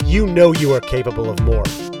You know you are capable of more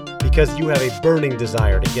because you have a burning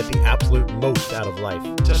desire to get the absolute most out of life,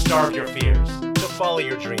 to starve your fears, to follow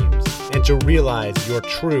your dreams, and to realize your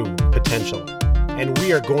true potential. And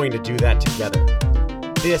we are going to do that together.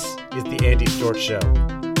 This is the Andy Storch Show.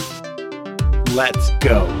 Let's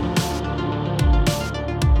go.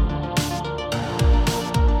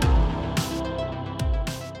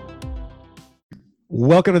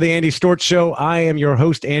 Welcome to the Andy Storch Show. I am your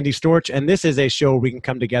host, Andy Storch, and this is a show where we can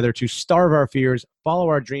come together to starve our fears, follow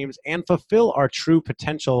our dreams, and fulfill our true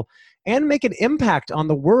potential and make an impact on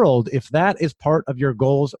the world if that is part of your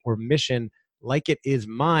goals or mission, like it is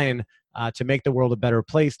mine, to make the world a better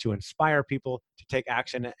place, to inspire people to take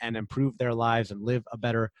action and improve their lives and live a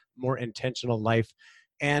better, more intentional life.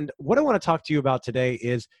 And what I want to talk to you about today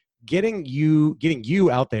is getting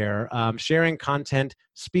you out there, sharing content,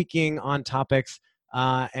 speaking on topics,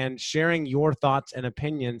 and sharing your thoughts and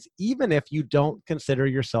opinions, even if you don't consider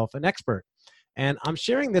yourself an expert. And I'm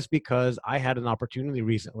sharing this because I had an opportunity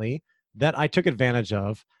recently that I took advantage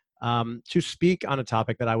of to speak on a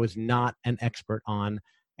topic that I was not an expert on.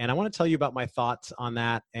 And I want to tell you about my thoughts on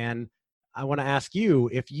that. And I want to ask you,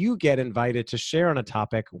 if you get invited to share on a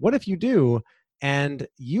topic, what if you do and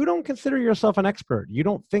you don't consider yourself an expert? You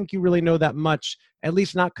don't think you really know that much, at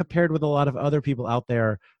least not compared with a lot of other people out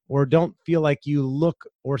there, or don't feel like you look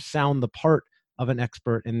or sound the part of an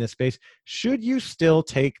expert in this space. Should you still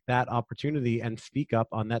take that opportunity and speak up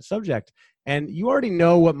on that subject? And you already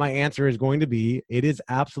know what my answer is going to be. It is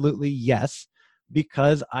absolutely yes,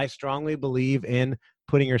 because I strongly believe in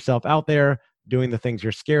putting yourself out there, doing the things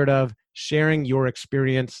you're scared of, sharing your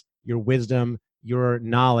experience, your wisdom, your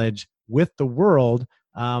knowledge with the world,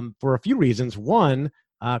 for a few reasons. One,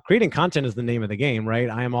 creating content is the name of the game, right?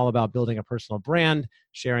 I am all about building a personal brand,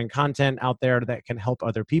 sharing content out there that can help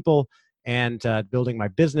other people, and building my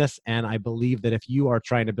business. And I believe that if you are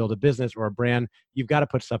trying to build a business or a brand, you've got to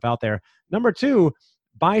put stuff out there. Number two,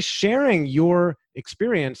 by sharing your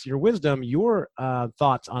experience, your wisdom, your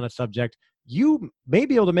thoughts on a subject, you may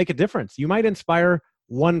be able to make a difference. You might inspire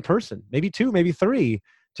one person, maybe two, maybe three,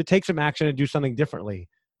 to take some action and do something differently.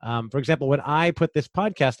 For example, when I put this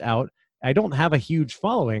podcast out, I don't have a huge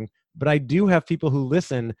following, but I do have people who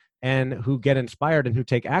listen and who get inspired and who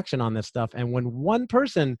take action on this stuff. And when one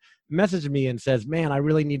person messages me and says, man, I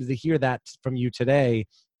really needed to hear that from you today,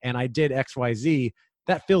 and I did X, Y, Z,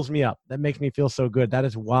 that fills me up. That makes me feel so good. That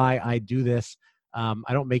is why I do this. I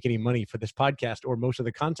don't make any money for this podcast or most of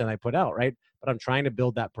the content I put out, right? But I'm trying to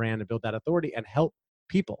build that brand and build that authority and help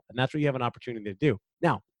people. And that's what you have an opportunity to do.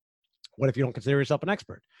 Now, what if you don't consider yourself an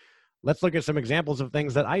expert? Let's look at some examples of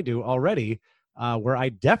things that I do already where I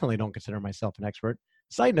definitely don't consider myself an expert.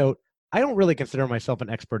 Side note, I don't really consider myself an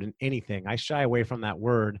expert in anything. I shy away from that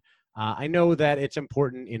word. I know that it's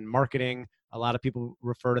important in marketing. A lot of people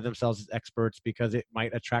refer to themselves as experts because it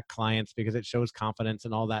might attract clients, because it shows confidence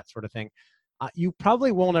and all that sort of thing. You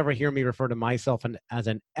probably won't ever hear me refer to myself as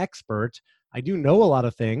an expert. I do know a lot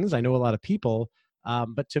of things. I know a lot of people.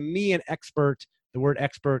 But to me, an expert, the word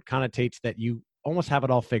expert connotates that you almost have it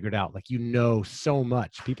all figured out. Like, you know so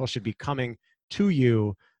much. People should be coming to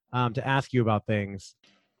you to ask you about things.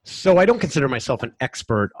 So I don't consider myself an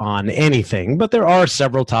expert on anything, but there are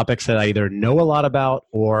several topics that I either know a lot about,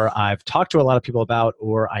 or I've talked to a lot of people about,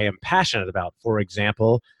 or I am passionate about. For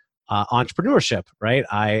example, entrepreneurship, right?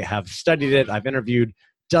 I have studied it. I've interviewed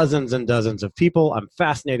dozens and dozens of people. I'm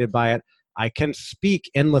fascinated by it. I can speak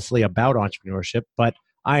endlessly about entrepreneurship, but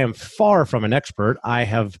I am far from an expert. I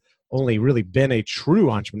have only really been a true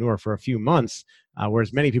entrepreneur for a few months,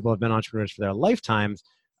 whereas many people have been entrepreneurs for their lifetimes.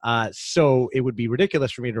 So it would be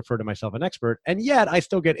ridiculous for me to refer to myself an expert. And yet I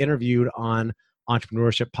still get interviewed on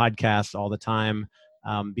entrepreneurship podcasts all the time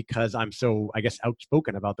because I'm so, I guess,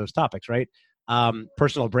 outspoken about those topics, right?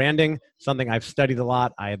 Personal branding, something I've studied a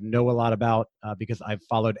lot. I know a lot about because I've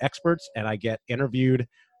followed experts, and I get interviewed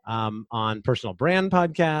on personal brand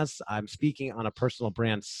podcasts. I'm speaking on a personal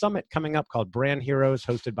brand summit coming up called Brand Heroes,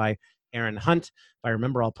 hosted by Aaron Hunt. If I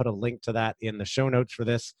remember, I'll put a link to that in the show notes for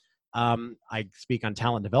this. I speak on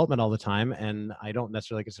talent development all the time, and I don't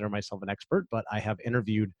necessarily consider myself an expert, but I have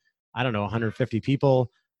interviewed, 150 people,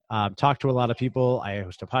 talked to a lot of people. I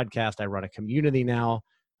host a podcast. I run a community now.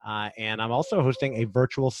 And I'm also hosting a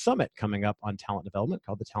virtual summit coming up on talent development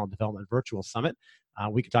called the Talent Development Virtual Summit.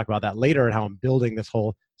 We can talk about that later and how I'm building this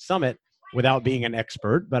whole summit without being an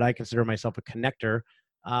expert, but I consider myself a connector.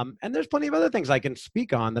 And there's plenty of other things I can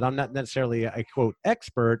speak on that I'm not necessarily a quote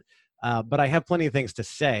expert, but I have plenty of things to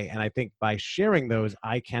say. And I think by sharing those,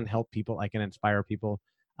 I can help people. I can inspire people.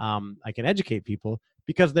 I can educate people,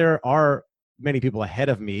 because there are many people ahead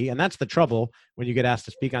of me. And that's the trouble when you get asked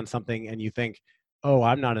to speak on something and you think, oh,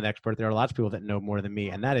 I'm not an expert. There are lots of people that know more than me.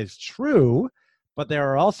 And that is true. But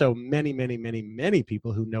there are also many, many, many, many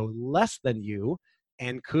people who know less than you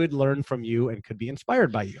and could learn from you and could be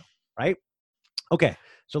inspired by you, right? Okay.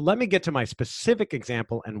 So let me get to my specific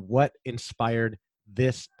example and what inspired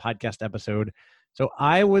this podcast episode. So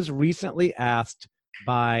I was recently asked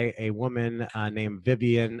by a woman named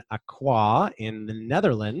Vivian Acqua in the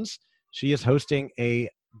Netherlands. She is hosting a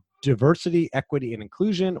Diversity, Equity, and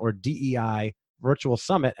Inclusion, or DEI, virtual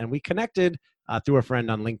summit. And we connected through a friend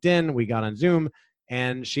on LinkedIn. We got on Zoom,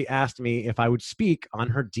 and she asked me if I would speak on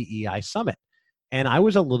her DEI summit. And I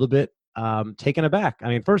was a little bit taken aback. I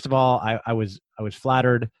mean, first of all, I was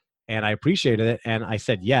flattered and I appreciated it. And I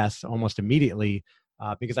said yes almost immediately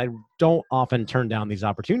because I don't often turn down these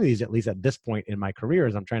opportunities, at least at this point in my career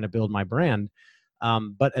as I'm trying to build my brand.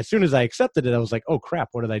 But as soon as I accepted it, I was like, oh crap,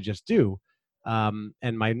 what did I just do? And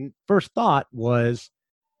my first thought was,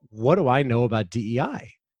 what do I know about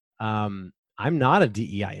DEI? I'm not a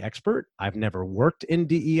DEI expert. I've never worked in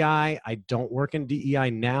DEI. I don't work in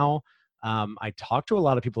DEI now. I talk to a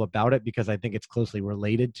lot of people about it because I think it's closely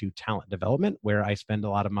related to talent development, where I spend a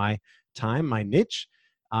lot of my time, my niche.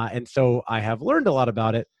 And so I have learned a lot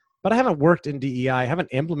about it, but I haven't worked in DEI. I haven't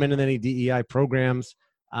implemented any DEI programs.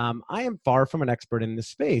 I am far from an expert in this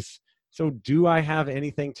space. So do I have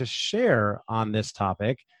anything to share on this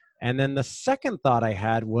topic? And then the second thought I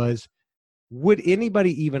had was, would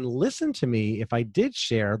anybody even listen to me if I did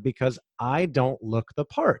share, because I don't look the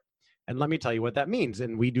part? And let me tell you what that means.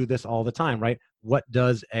 And we do this all the time, right? What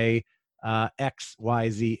does a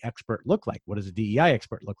XYZ expert look like? What does a DEI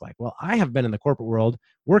expert look like? Well, I have been in the corporate world,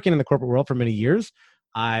 working in the corporate world for many years.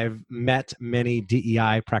 I've met many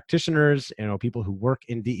DEI practitioners, people who work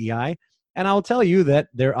in DEI. And I'll tell you that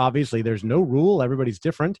there's no rule. Everybody's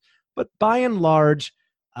different. But by and large,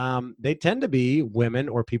 they tend to be women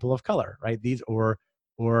or people of color, right? These or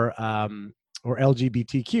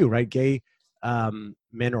LGBTQ, right? Gay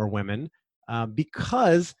men or women,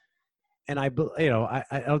 because, and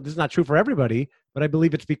this is not true for everybody, but I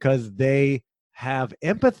believe it's because they have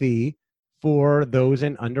empathy for those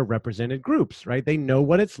in underrepresented groups, right? They know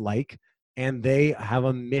what it's like, and they have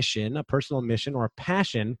a mission, a personal mission or a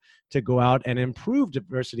passion to go out and improve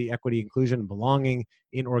diversity, equity, inclusion, and belonging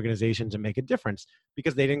in organizations and make a difference,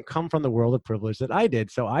 because they didn't come from the world of privilege that I did.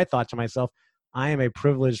 So I thought to myself, I am a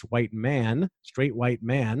privileged white man, straight white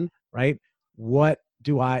man, right? What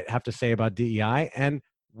do I have to say about DEI? And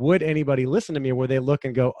would anybody listen to me where they look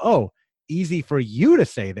and go, oh, easy for you to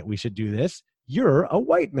say that we should do this. You're a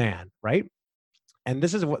white man, right? And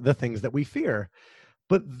this is what the things that we fear.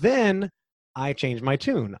 But then I changed my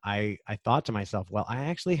tune. I thought to myself, well, I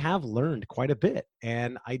actually have learned quite a bit.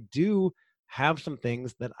 And I do have some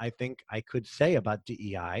things that I think I could say about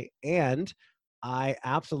DEI. And I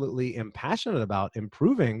absolutely am passionate about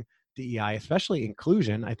improving DEI, especially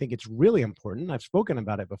inclusion. I think it's really important. I've spoken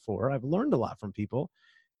about it before. I've learned a lot from people.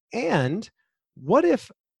 And what if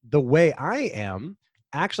the way I am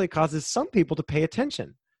actually causes some people to pay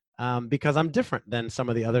attention because I'm different than some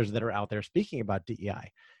of the others that are out there speaking about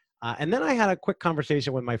DEI? And then I had a quick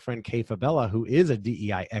conversation with my friend Kay Fabella, who is a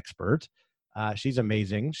DEI expert. She's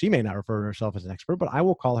amazing. She may not refer to herself as an expert, but I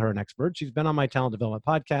will call her an expert. She's been on my talent development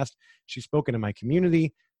podcast. She's spoken in my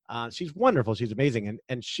community. She's wonderful. She's amazing.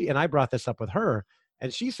 And I brought this up with her.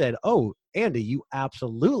 And she said, oh, Andy, you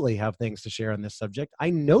absolutely have things to share on this subject. I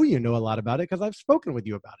know you know a lot about it because I've spoken with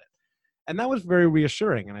you about it. And that was very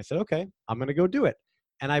reassuring. And I said, okay, I'm going to go do it.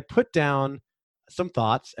 And I put down some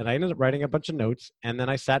thoughts and I ended up writing a bunch of notes. And then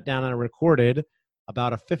I sat down and I recorded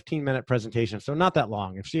about a 15-minute presentation. So not that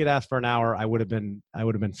long. If she had asked for an hour, I would have been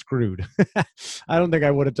screwed. I don't think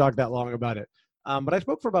I would have talked that long about it. But I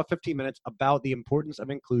spoke for about 15 minutes about the importance of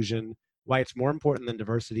inclusion, why it's more important than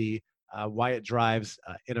diversity, why it drives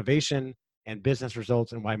innovation and business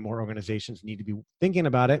results, and why more organizations need to be thinking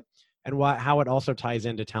about it, and how it also ties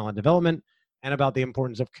into talent development, and about the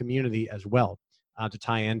importance of community as well, to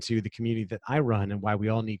tie into the community that I run and why we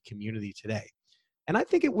all need community today. And I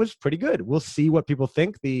think it was pretty good. We'll see what people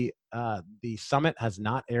think. The summit has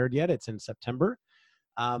not aired yet. It's in September.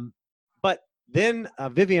 But then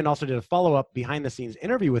Vivian also did a follow-up behind-the-scenes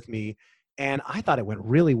interview with me, and I thought it went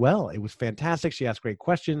really well. It was fantastic. She asked great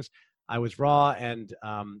questions. I was raw and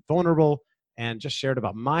vulnerable and just shared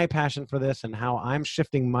about my passion for this and how I'm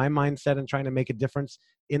shifting my mindset and trying to make a difference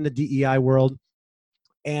in the DEI world.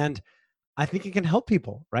 And I think it can help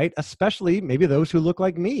people, right? Especially maybe those who look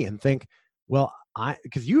like me and think, well,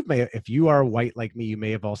 because if you are white like me, you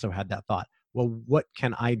may have also had that thought. Well, what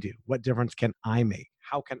can I do? What difference can I make?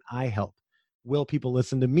 How can I help? Will people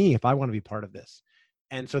listen to me if I want to be part of this?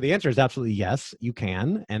 And so the answer is absolutely yes, you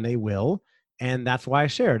can, and they will. And that's why I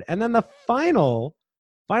shared. And then the final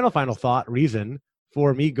reason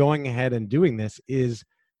for me going ahead and doing this is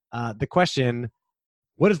the question,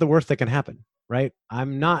 what is the worst that can happen, right?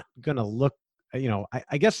 I'm not going to look,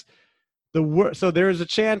 I guess the worst. So there's a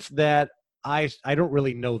chance that I don't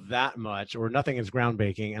really know that much or nothing is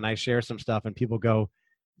groundbreaking. And I share some stuff and people go,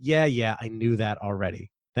 yeah, I knew that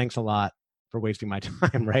already. Thanks a lot for wasting my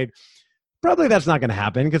time, right? Probably that's not going to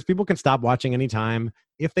happen because people can stop watching anytime.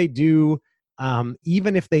 If they do,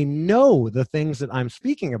 even if they know the things that I'm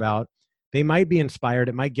speaking about, they might be inspired.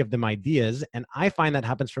 It might give them ideas. And I find that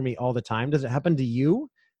happens for me all the time. Does it happen to you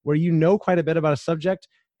where you know quite a bit about a subject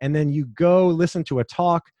and then you go listen to a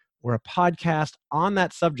talk or a podcast on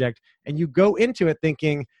that subject and you go into it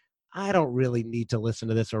thinking, I don't really need to listen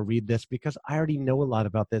to this or read this because I already know a lot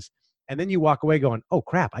about this. And then you walk away going, oh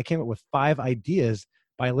crap, I came up with 5 ideas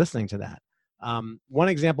by listening to that. One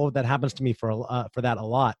example that happens to me for that a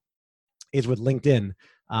lot is with LinkedIn.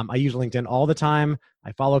 I use LinkedIn all the time.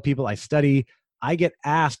 I follow people, I study. I get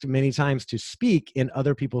asked many times to speak in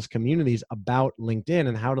other people's communities about LinkedIn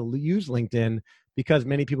and how to use LinkedIn because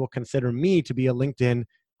many people consider me to be a LinkedIn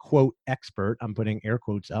quote expert. I'm putting air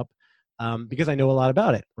quotes up because I know a lot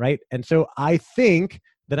about it, right? And so I think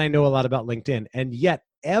that I know a lot about LinkedIn. And yet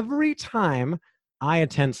every time I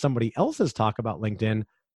attend somebody else's talk about LinkedIn,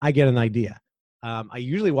 I get an idea. I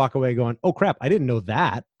usually walk away going, oh crap, I didn't know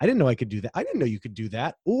that. I didn't know I could do that. I didn't know you could do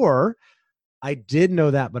that. Or I did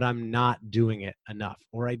know that, but I'm not doing it enough.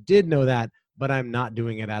 Or I did know that, but I'm not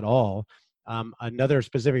doing it at all. Another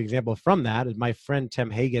specific example from that is my friend Tim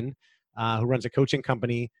Hagen, who runs a coaching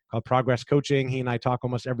company called Progress Coaching. He and I talk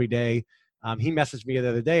almost every day. He messaged me the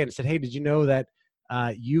other day and said, hey, did you know that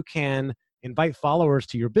you can invite followers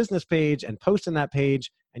to your business page and post in that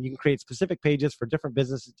page, and you can create specific pages for different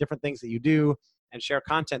businesses, different things that you do, and share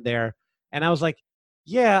content there. And I was like,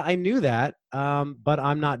 yeah, I knew that, but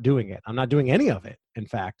I'm not doing it. I'm not doing any of it, in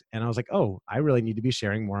fact. And I was like, oh, I really need to be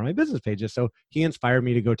sharing more on my business pages. So he inspired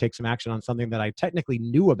me to go take some action on something that I technically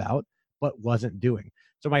knew about, but wasn't doing.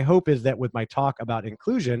 So my hope is that with my talk about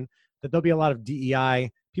inclusion, that there'll be a lot of DEI,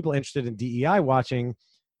 people interested in DEI watching,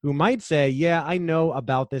 who might say, yeah, I know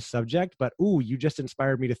about this subject, but ooh, you just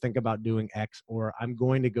inspired me to think about doing X, or I'm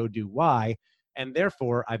going to go do Y, and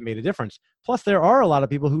therefore I've made a difference. Plus, there are a lot of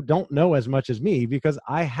people who don't know as much as me because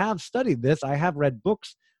I have studied this, I have read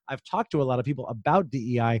books, I've talked to a lot of people about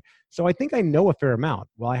DEI, so I think I know a fair amount.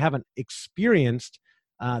 While I haven't experienced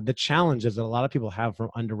the challenges that a lot of people have from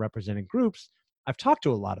underrepresented groups, I've talked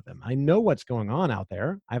to a lot of them. I know what's going on out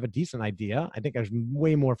there. I have a decent idea. I think there's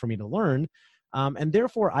way more for me to learn. And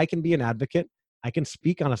therefore, I can be an advocate. I can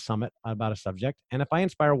speak on a summit about a subject. And if I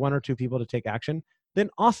inspire 1 or 2 people to take action, then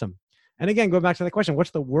awesome. And again, going back to the question,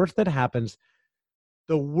 what's the worst that happens?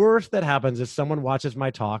 The worst that happens is someone watches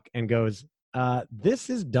my talk and goes, this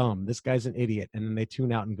is dumb. This guy's an idiot. And then they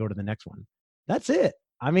tune out and go to the next one. That's it.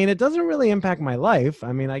 I mean, it doesn't really impact my life.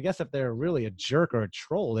 I mean, I guess if they're really a jerk or a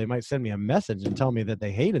troll, they might send me a message and tell me that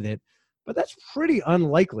they hated it. But that's pretty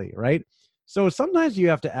unlikely, right? So sometimes you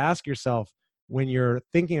have to ask yourself, when you're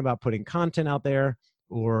thinking about putting content out there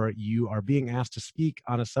or you are being asked to speak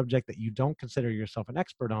on a subject that you don't consider yourself an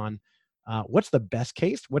expert on, what's the best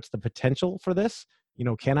case? What's the potential for this?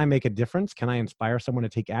 Can I make a difference? Can I inspire someone to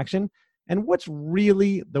take action? And what's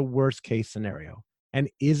really the worst case scenario? And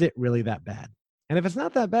is it really that bad? And if it's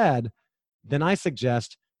not that bad, then I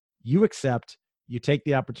suggest you accept, you take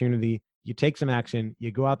the opportunity, you take some action,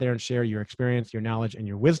 you go out there and share your experience, your knowledge, and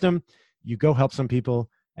your wisdom. You go help some people,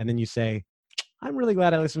 and then you say, I'm really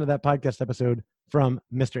glad I listened to that podcast episode from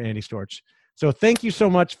Mr. Andy Storch. So thank you so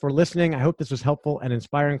much for listening. I hope this was helpful and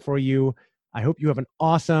inspiring for you. I hope you have an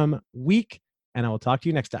awesome week, and I will talk to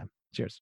you next time. Cheers.